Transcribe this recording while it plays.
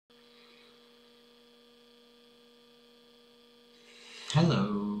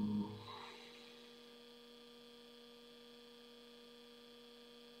Hello.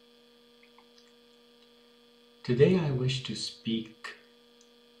 Today I wish to speak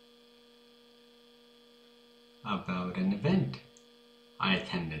about an event I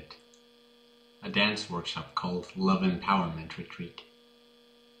attended, a dance workshop called Love Empowerment Retreat,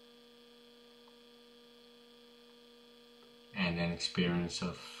 and an experience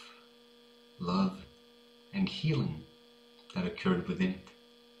of love and healing that occurred within it.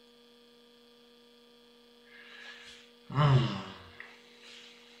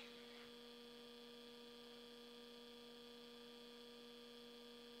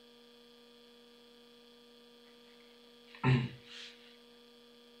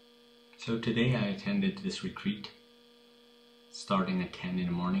 So today I attended this retreat starting at 10 in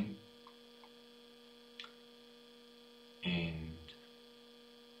the morning, and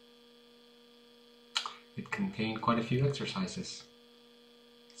it contained quite a few exercises.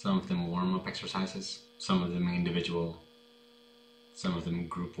 Some of them warm-up exercises, some of them individual, some of them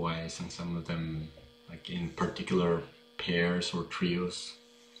group-wise, and some of them like in particular pairs or trios.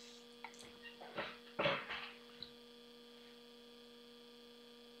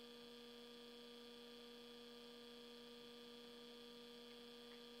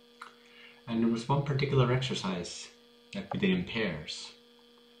 And there was one particular exercise that we did in pairs,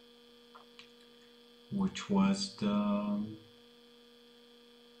 which was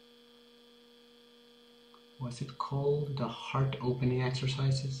was it called the heart opening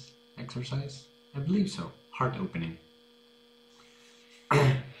exercise? I believe so, heart opening.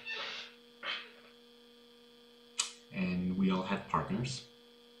 And we all had partners,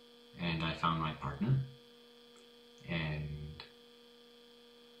 and I found my partner, and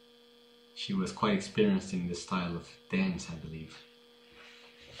she was quite experienced in this style of dance, I believe.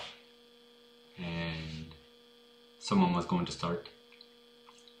 And someone was going to start.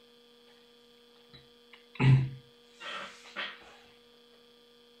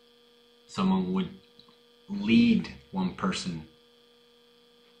 Someone would lead one person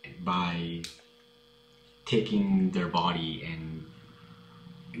by taking their body and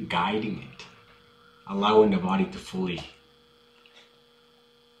guiding it, allowing the body to fully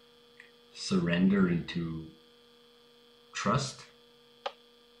surrender into trust,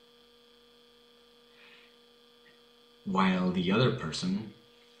 while the other person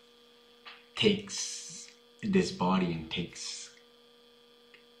takes this body and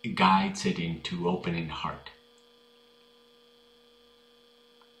guides it into opening the heart,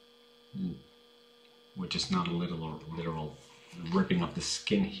 which is not a literal ripping of the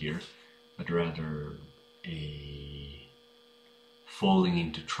skin here, but rather a falling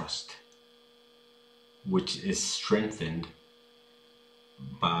into trust, which is strengthened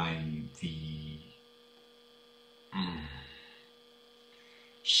by the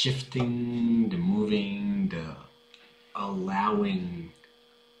shifting, the moving, the allowing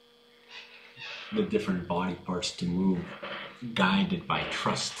the different body parts to move, guided by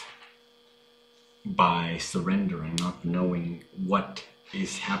trust, by surrendering, not knowing what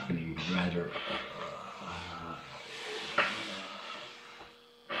is happening, but rather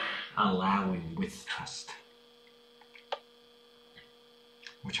allowing with trust,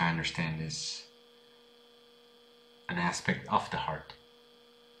 which I understand is an aspect of the heart.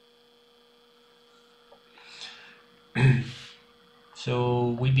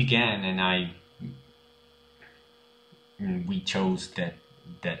 So we began, and we chose that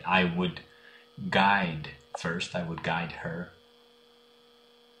I would guide first. I would guide her.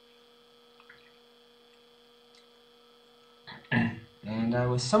 And I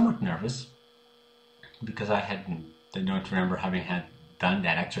was somewhat nervous because I don't remember having done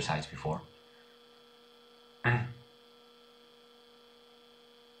that exercise before.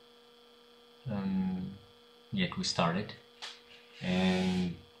 Yet we started,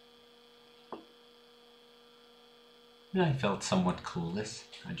 and I felt somewhat clueless.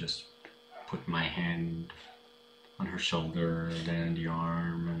 I just put my hand on her shoulder, then the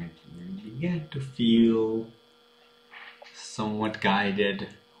arm, and I began to feel somewhat guided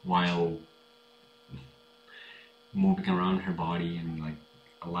while moving around her body and like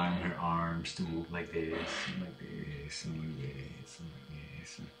allowing her arms to move like this, and like this, and like this, and like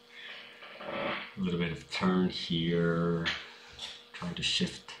this. And a little bit of turn here, trying to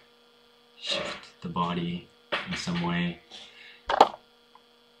shift the body in some way.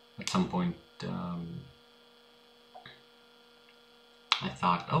 At some point, I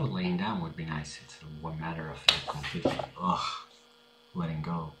thought, oh, laying down would be nice. It's one matter of completely, letting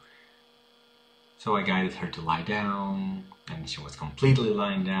go. So I guided her to lie down, and she was completely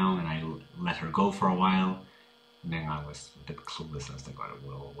lying down, and I let her go for a while. And then I was a bit clueless. I was like,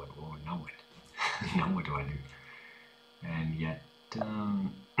 well, now what? Now what do I do? And yet,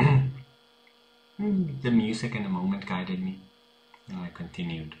 the music in the moment guided me, and I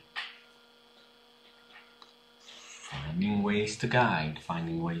continued finding ways to guide,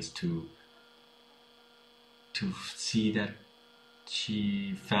 finding ways to see that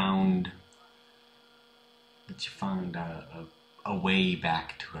she found a way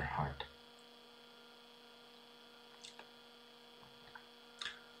back to her heart.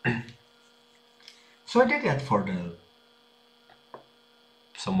 So I did that for the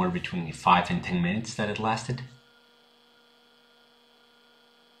somewhere between 5 and 10 minutes that it lasted.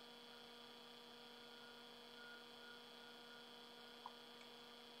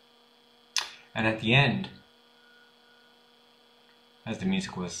 And at the end, as the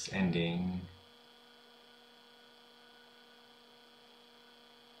music was ending,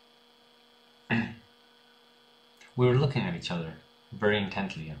 we were looking at each other very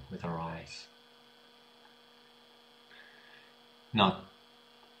intently with our eyes. Not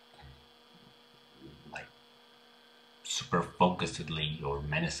like super focusedly or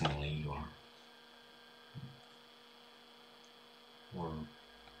menacingly or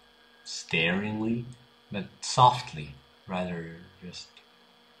staringly, but softly, rather just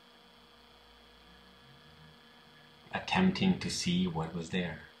attempting to see what was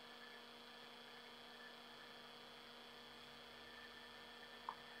there.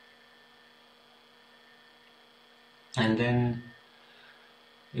 And then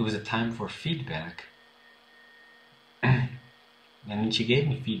it was a time for feedback. And then she gave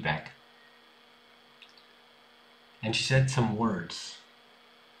me feedback. And she said some words.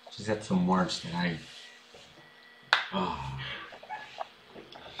 She said some words that I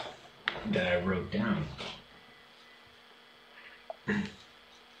wrote down.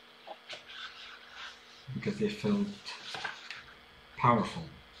 Because they felt powerful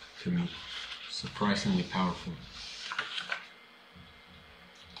to me. Surprisingly powerful.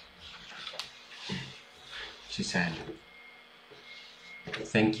 She said,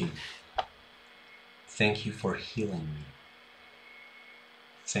 "Thank you. Thank you for healing me.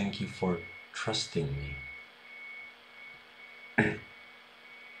 Thank you for trusting me.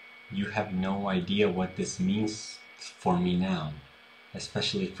 You have no idea what this means for me now,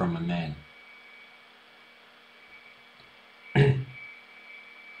 especially from a man."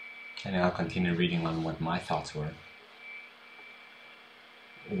 And I'll continue reading on what my thoughts were.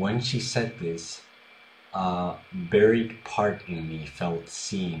 When she said this, a buried part in me felt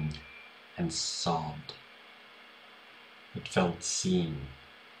seen and sobbed. It felt seen,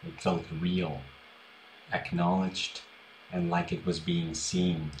 it felt real, acknowledged, and like it was being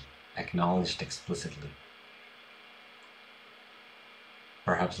seen, acknowledged explicitly.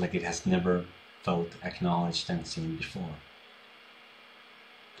 Perhaps like it has never felt acknowledged and seen before.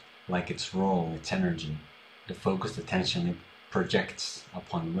 Like its role, its energy, the focused attention it projects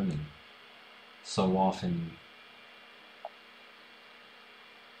upon women. So often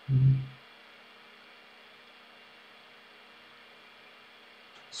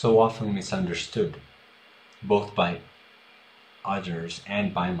misunderstood, both by others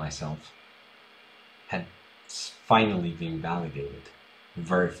and by myself, had finally been validated,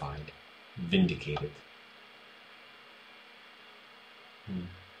 verified, vindicated.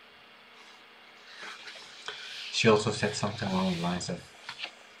 She also said something along the lines of,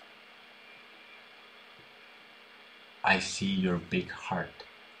 "I see your big heart.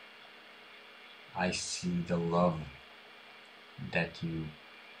 I see the love that you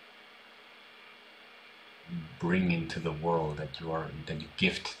bring into the world, that you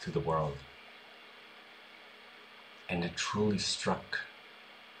gift to the world." And it truly struck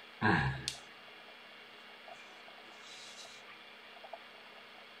a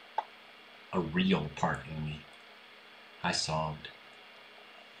real part in me. I sobbed.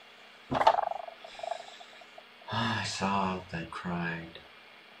 I sobbed, I cried.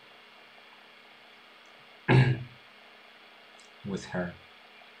 With her,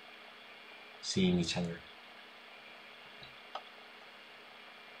 seeing each other.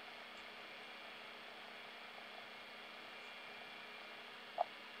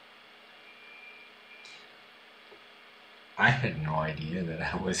 I had no idea that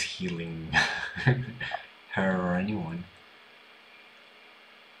I was healing her or anyone.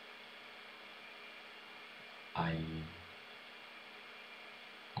 I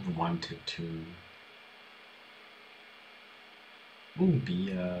wanted to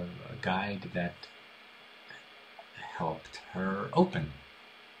be a guide that helped her open.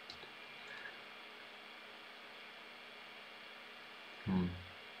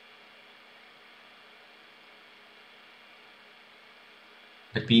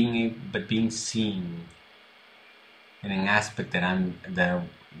 but being seen in an aspect that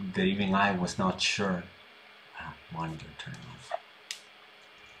even I was not sure. Monitor turn off.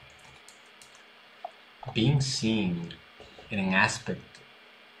 Being seen in an aspect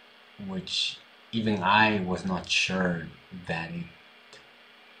which even I was not sure that it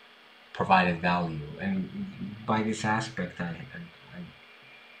provided value, and by this aspect I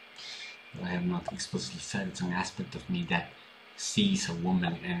have not explicitly said it's an aspect of me that sees a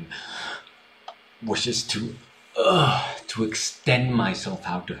woman and wishes to extend myself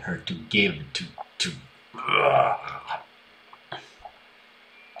out to her, to give, to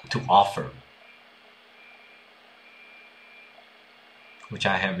offer, which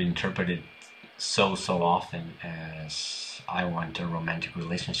I have interpreted so often as I want a romantic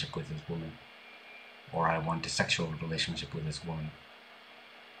relationship with this woman, or I want a sexual relationship with this woman,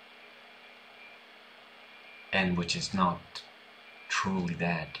 and which is not truly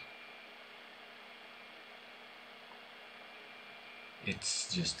that.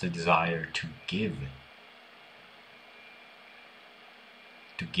 It's just a desire to give,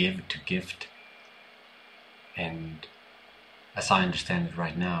 to gift, and as I understand it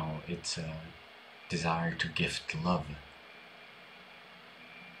right now, it's a desire to gift love.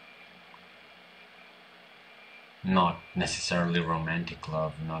 Not necessarily romantic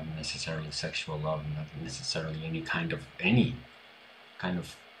love, not necessarily sexual love, not necessarily any kind of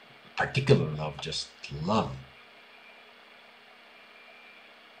particular love, just love.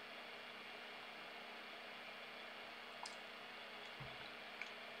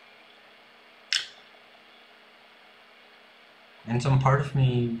 And some part of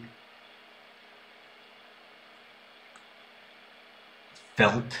me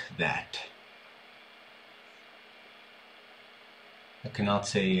felt that. I cannot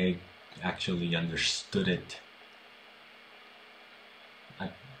say I actually understood it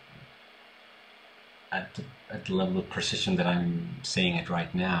at the level of precision that I'm saying it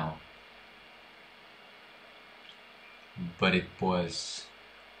right now, but it was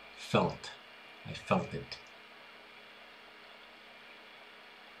felt. I felt it.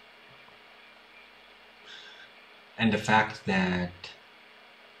 And the fact that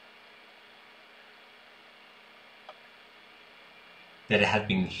it had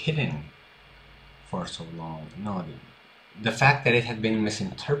been hidden for so long. No, the fact that it had been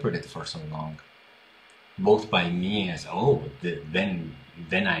misinterpreted for so long, both by me as, oh, then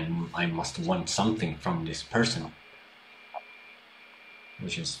I must want something from this person,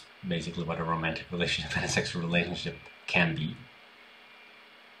 which is basically what a romantic relationship and a sexual relationship can be.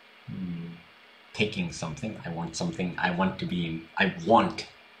 Taking something, I want something, I want to be linked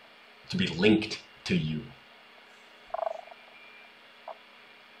to you.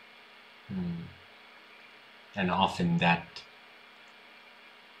 And often that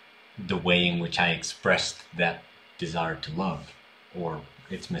the way in which I expressed that desire to love, or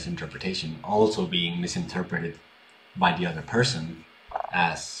its misinterpretation, also being misinterpreted by the other person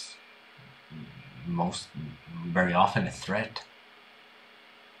as very often a threat.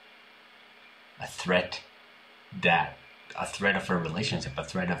 A threat of a relationship, a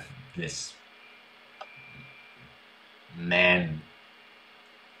threat of this man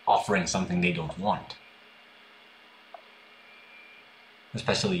offering something they don't want.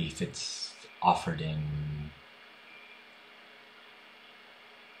 Especially if it's offered in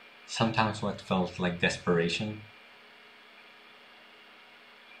sometimes what felt like desperation.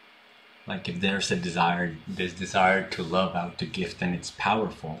 Like if there's this desire to love out to gift, and it's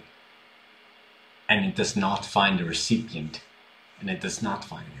powerful, and it does not find a recipient, and it does not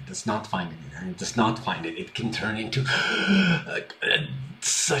find it, and it does not find it, it can turn into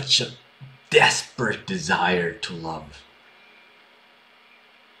such a desperate desire to love.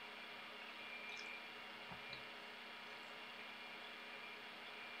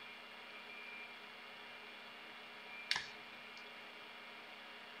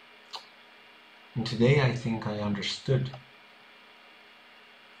 And today I think I understood.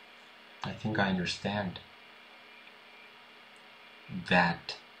 I think I understand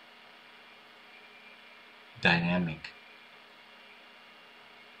that dynamic.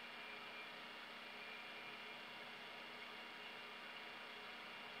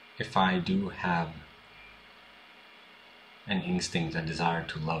 If I do have an instinct, a desire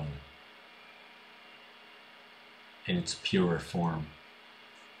to love in its purer form,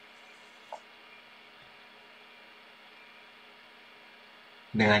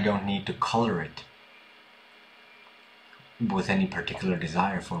 then I don't need to color it with any particular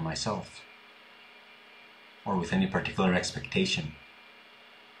desire for myself, or with any particular expectation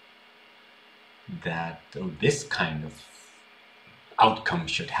that this kind of outcome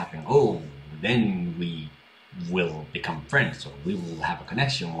should happen. Oh, then we will become friends, or we will have a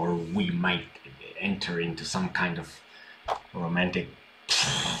connection, or we might enter into some kind of romantic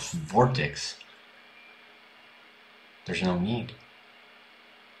vortex. There's no need.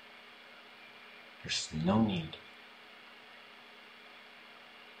 There's no need.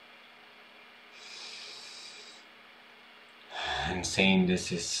 And saying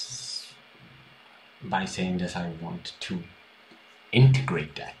this is, by saying this, I want to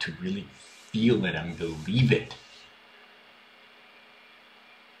integrate that, to really feel it and believe it.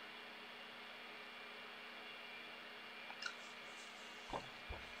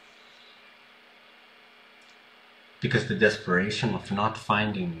 Because the desperation of not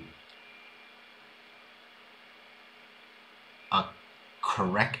finding a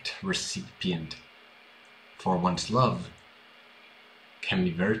correct recipient for one's love can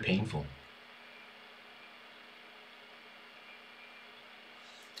be very painful.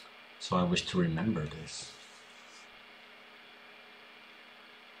 So I wish to remember this.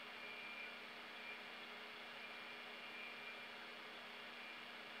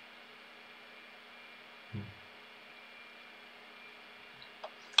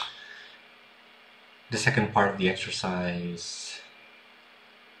 The second part of the exercise,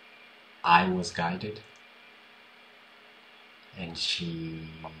 I was guided, and she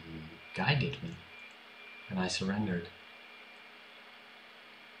guided me, and I surrendered.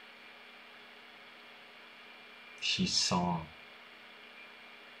 She saw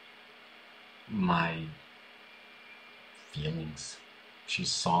my feelings. She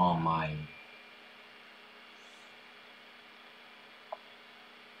saw my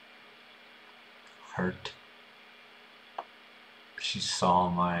hurt. She saw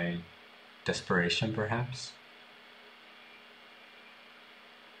my desperation, perhaps.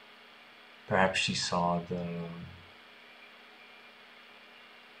 Perhaps she saw the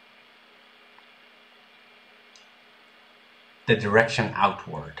direction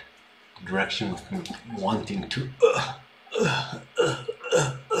outward, the direction of me wanting to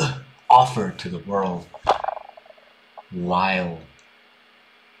offer to the world, while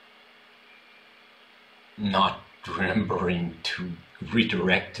not remembering to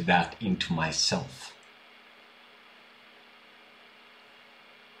redirect that into myself.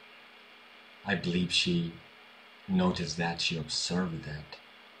 I believe she noticed that, she observed that.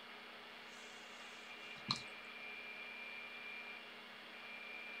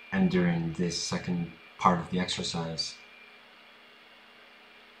 And during this second part of the exercise,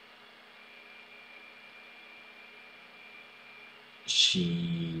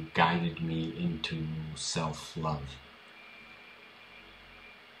 she guided me into self-love.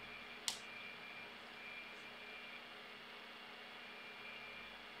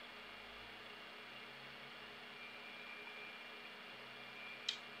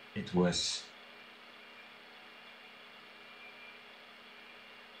 It was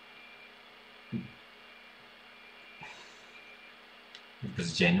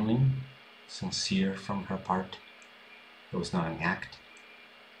genuine, sincere from her part. It was not an act.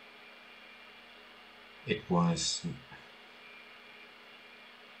 It was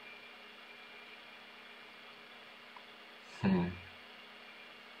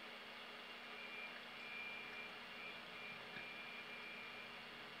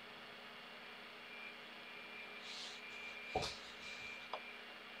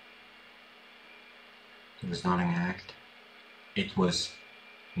It was not an act. It was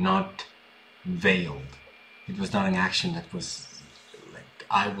not veiled. It was not an action that was like,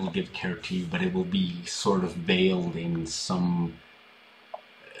 I will give care to you, but it will be sort of veiled in some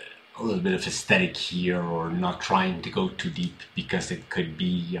a little bit of aesthetic here, or not trying to go too deep because it could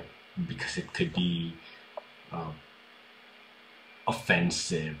be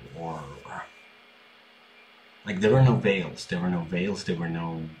offensive, or like there were no veils. There were no veils. There were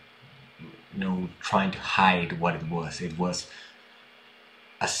no trying to hide what it was. It was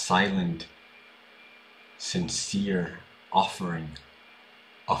a silent, sincere offering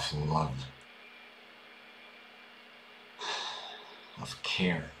of love, of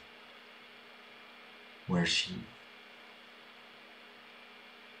care, where she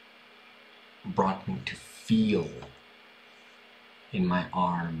brought me to feel in my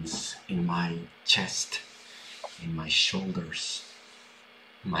arms, in my chest, in my shoulders,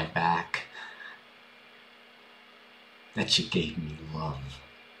 my back, that she gave me love.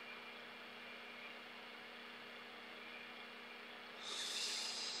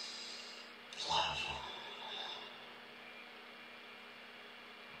 Love.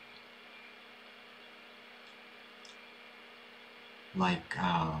 Like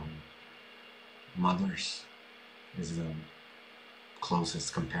mothers is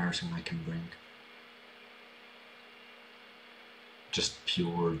closest comparison I can bring. Just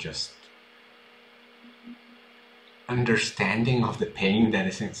pure, just understanding of the pain that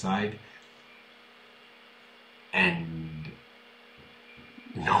is inside, and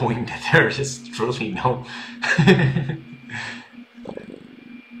knowing that there is truly no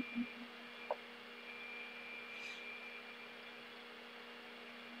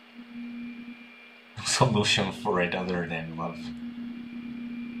solution for it other than love.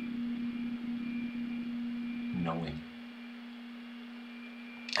 Knowing.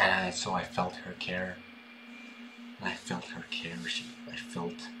 And so I felt her care. I felt her care. I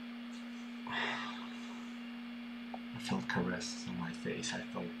felt caresses on my face. I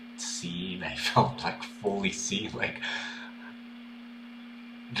felt seen. I felt like fully seen. Like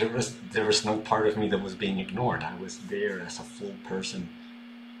there was no part of me that was being ignored. I was there as a full person.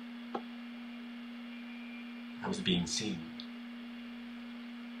 I was being seen.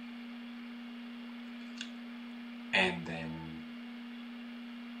 And then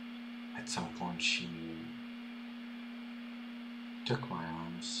at some point she took my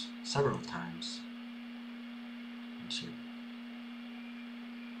arms several times and she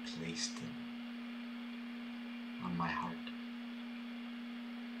placed them on my heart.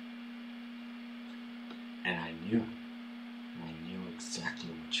 And I knew exactly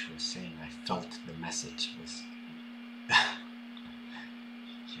what she was saying. I felt the message was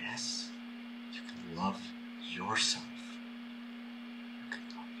yes, you can love yourself. You can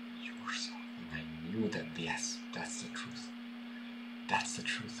love yourself. And I knew that, yes, that's the truth. That's the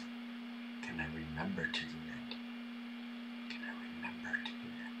truth. Can I remember to do that? Can I remember to do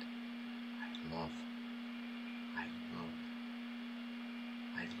that? I love,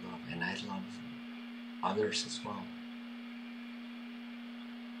 and I love others as well.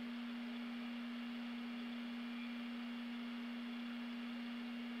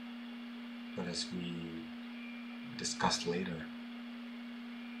 But as we discussed later,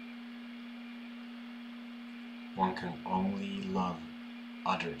 one can only love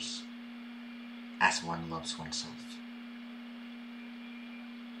others as one loves oneself.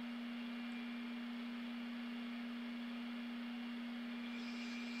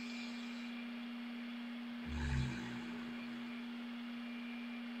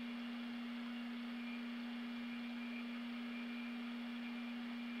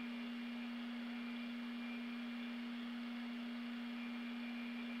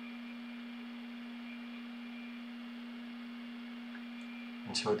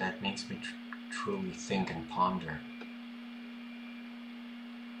 And so that makes me truly think and ponder.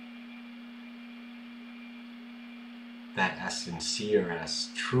 That as sincere, as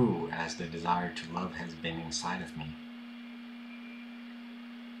true as the desire to love has been inside of me,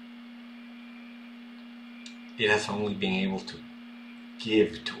 it has only been able to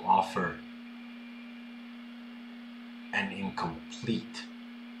give, to offer an incomplete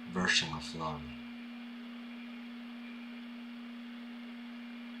version of love.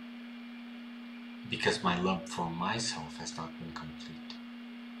 Because my love for myself has not been complete.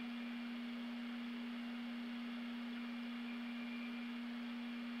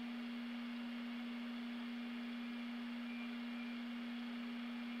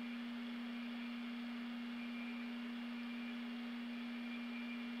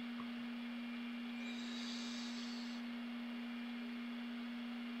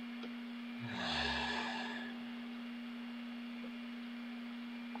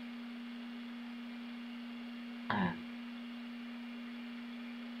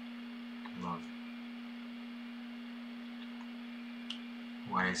 Love.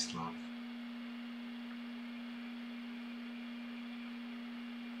 What is love?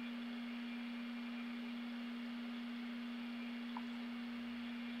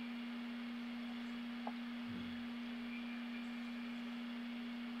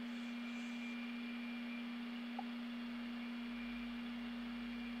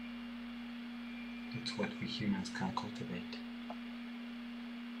 It's what we humans can cultivate.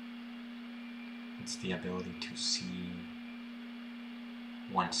 It's the ability to see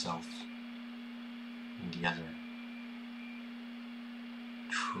oneself in the other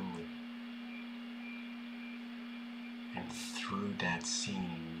truly. And through that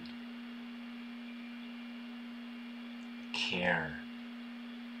seeing, care,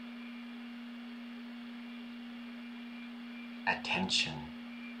 attention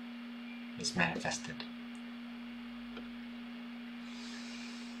is manifested.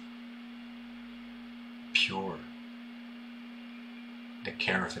 Pure, the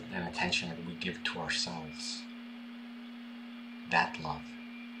care and attention that we give to ourselves, that love,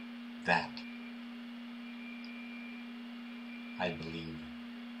 that I believe,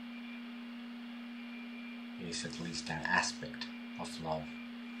 is at least an aspect of love.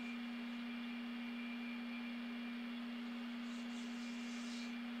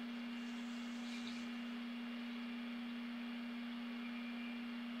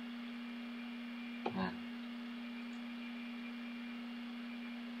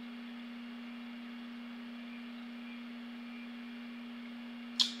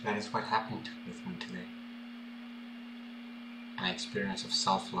 That is what happened with me today. An experience of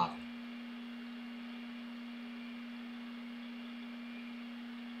self-love.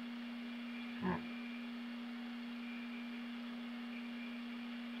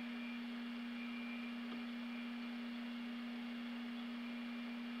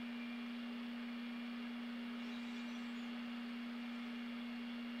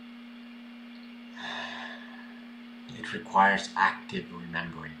 It requires active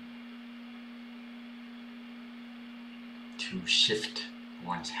remembering to shift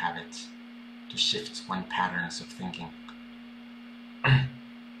one's habits, to shift one's patterns of thinking.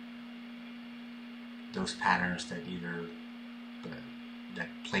 Those patterns that that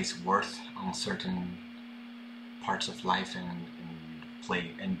place worth on certain parts of life and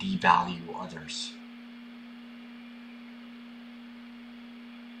devalue others.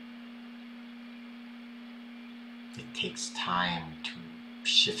 It takes time to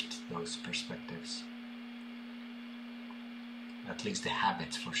shift those perspectives. At least the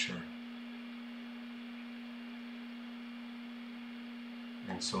habits, for sure.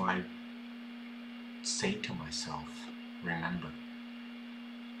 And so I say to myself, remember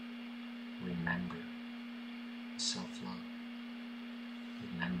self-love.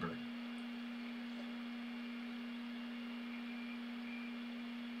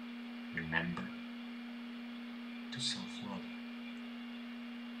 Remember to self-love.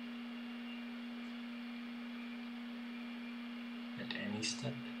 At any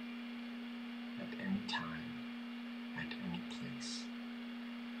step, at any time, at any place.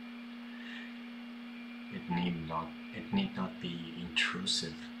 It need not be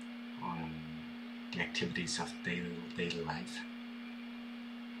intrusive on the activities of daily life.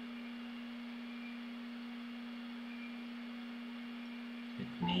 It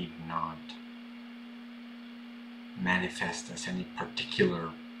need not manifest as any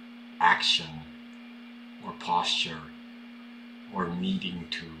particular action or posture or needing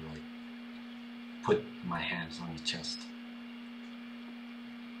to put my hands on the chest.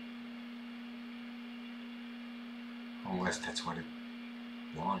 Unless that's what it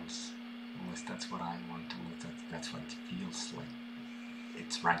wants, unless that's what I want, unless that's what it feels like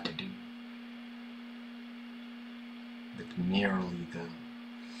it's right to do. But merely the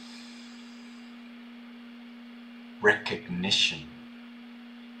recognition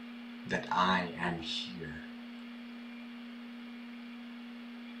that I am here.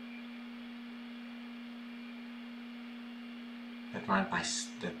 That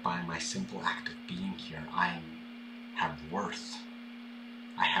by my simple act of being here, I have worth,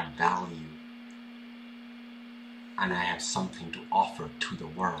 I have value, and I have something to offer to the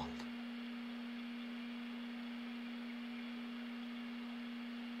world.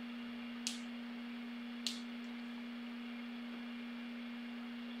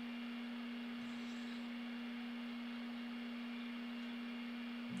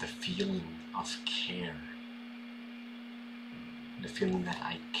 The feeling of care, the feeling that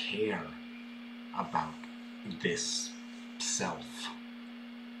I care about this self,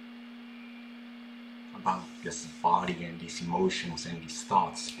 about this body and these emotions and these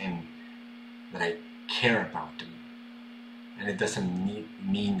thoughts, and that I care about them. And it doesn't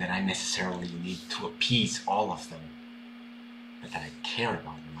mean that I necessarily need to appease all of them, but that I care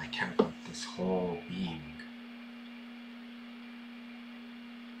about them. I care about this whole being.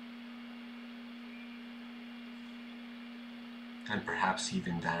 And perhaps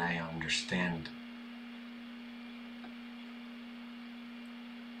even that I understand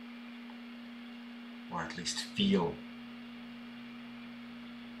or at least feel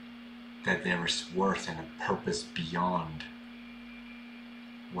that there is worth and a purpose beyond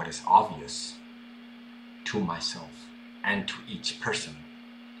what is obvious to myself and to each person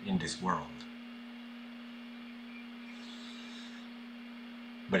in this world.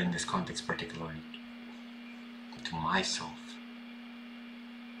 But in this context particularly, to myself.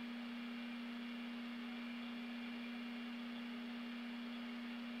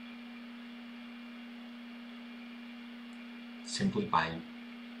 Simply by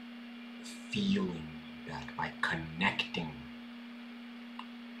feeling that, by connecting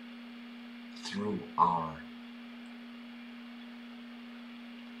through our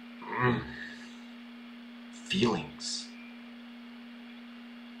feelings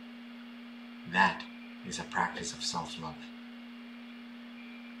that is a practice of self-love.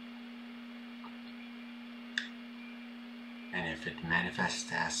 And if it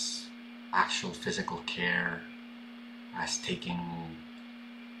manifests as actual physical care, as taking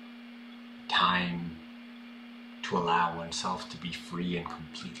time to allow oneself to be free and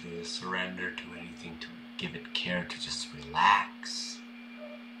completely surrender to anything, to give it care, to just relax,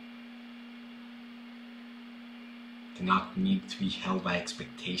 to not need to be held by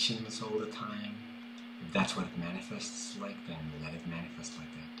expectations all the time. If that's what it manifests like, then let it manifest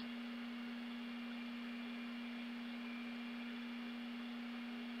like that.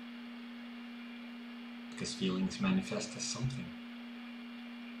 Because feelings manifest as something.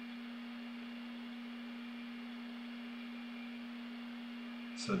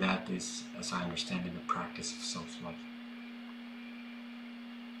 So that is, as I understand it, the practice of self-love.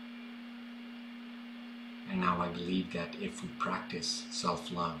 And now I believe that if we practice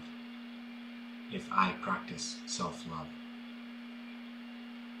self-love, if I practice self-love,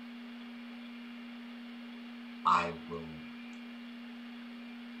 I will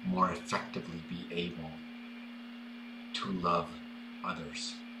more effectively be able to love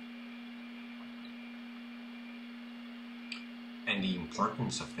others. And the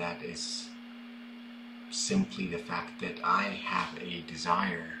importance of that is simply the fact that I have a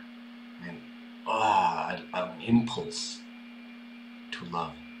desire and an impulse to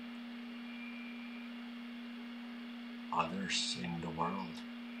love others in the world.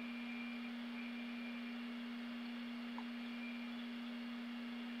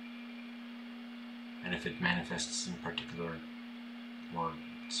 And if it manifests in particular, or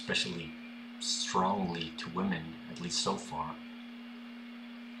especially strongly to women, at least so far,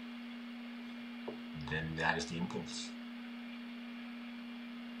 then that is the impulse.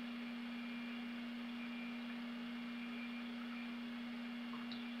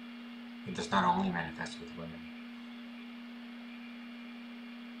 It does not only manifest with women.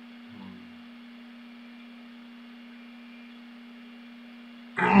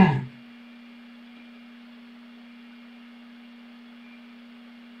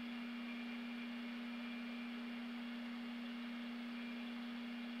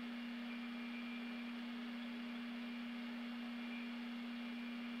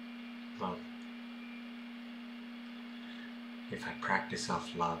 Love. If I practice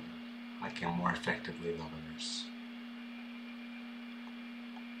self-love, I can more effectively love others.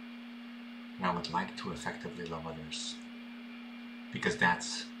 And I would like to effectively love others, because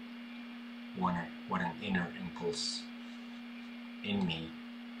that's what an inner impulse in me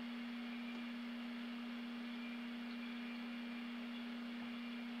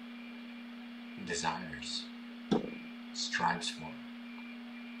desires, strives for.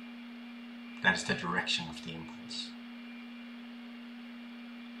 That is the direction of the impulse.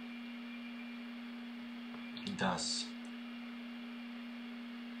 Thus,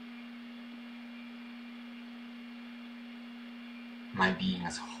 my being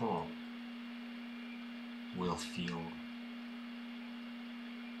as a whole will feel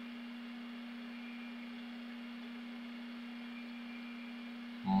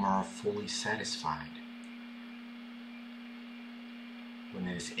more fully satisfied when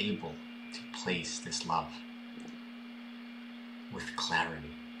it is able to place this love with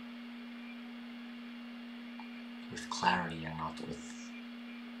clarity. With clarity and not with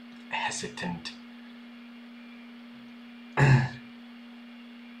hesitant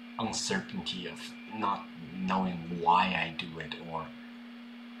uncertainty of not knowing why I do it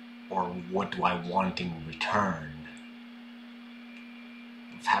or what do I want in return.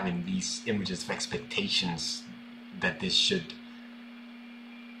 Of having these images of expectations that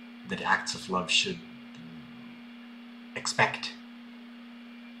that acts of love should expect.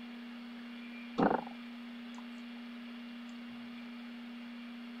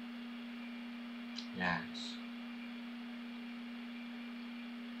 Yes.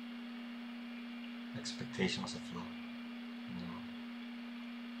 Expectations of love. No.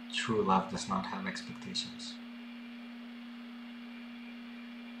 True love does not have expectations.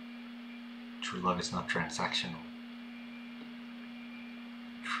 True love is not transactional.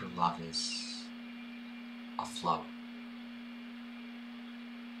 True love is a flow.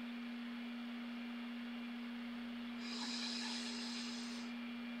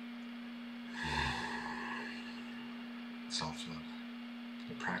 Self-love.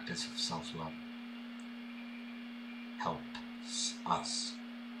 The practice of self-love helps us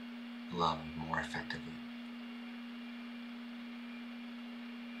love more effectively.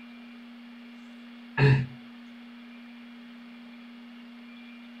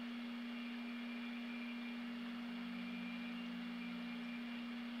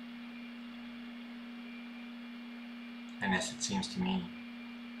 And as it seems to me,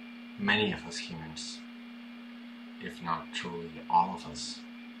 many of us humans, if not truly all of us,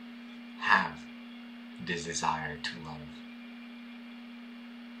 have this desire to love.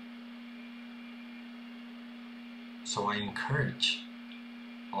 So I encourage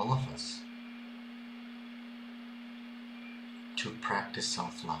all of us to practice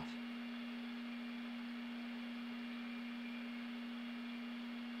self-love.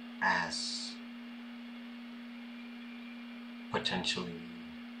 As potentially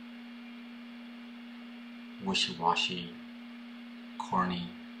wishy-washy, corny,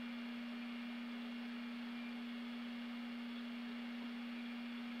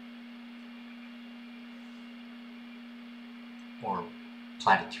 or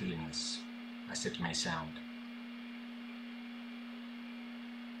platitudinous as it may sound.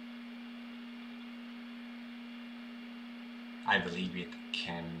 I believe it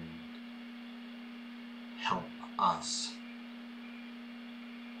can help us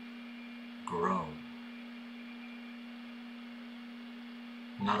grow,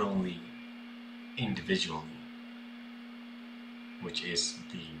 not only individually, which is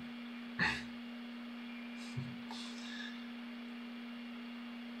the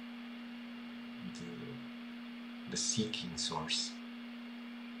seeking source,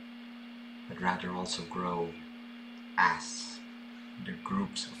 but rather also grow as the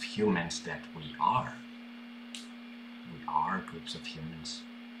groups of humans that we are. We are groups of humans.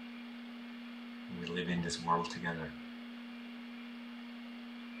 We live in this world together.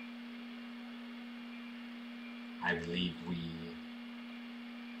 I believe we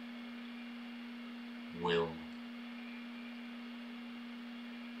will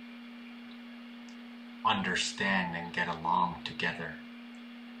understand and get along together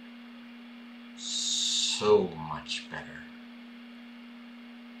so much better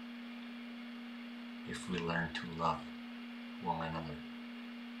if we learn to love one another.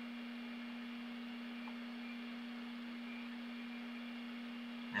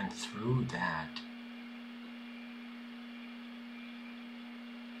 And through that,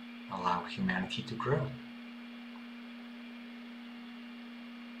 allow humanity to grow.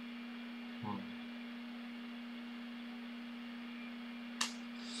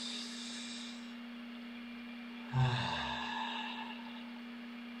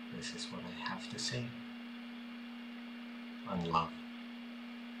 This is what I have to say on love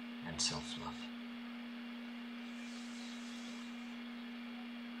and self-love.